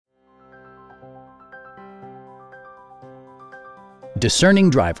Discerning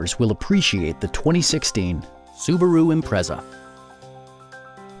drivers will appreciate the 2016 Subaru Impreza.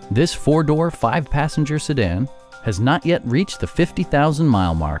 This four-door, five-passenger sedan has not yet reached the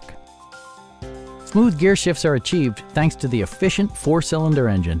 50,000-mile mark. Smooth gear shifts are achieved thanks to the efficient four-cylinder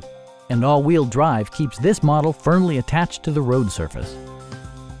engine, and all-wheel drive keeps this model firmly attached to the road surface.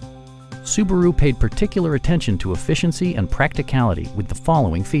 Subaru paid particular attention to efficiency and practicality with the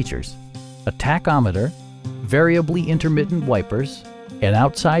following features: a tachometer, variably intermittent wipers, an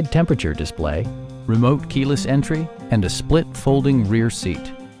outside temperature display, remote keyless entry, and a split folding rear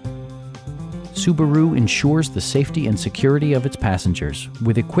seat. Subaru ensures the safety and security of its passengers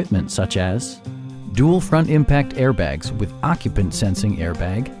with equipment such as dual front impact airbags with occupant sensing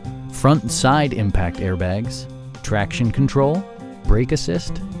airbag, front and side impact airbags, traction control, brake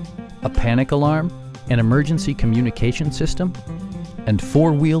assist, a panic alarm, an emergency communication system, and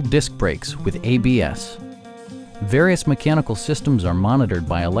four-wheel disc brakes with ABS. Various mechanical systems are monitored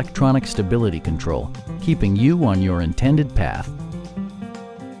by electronic stability control, keeping you on your intended path.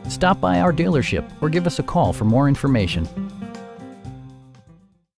 Stop by our dealership or give us a call for more information.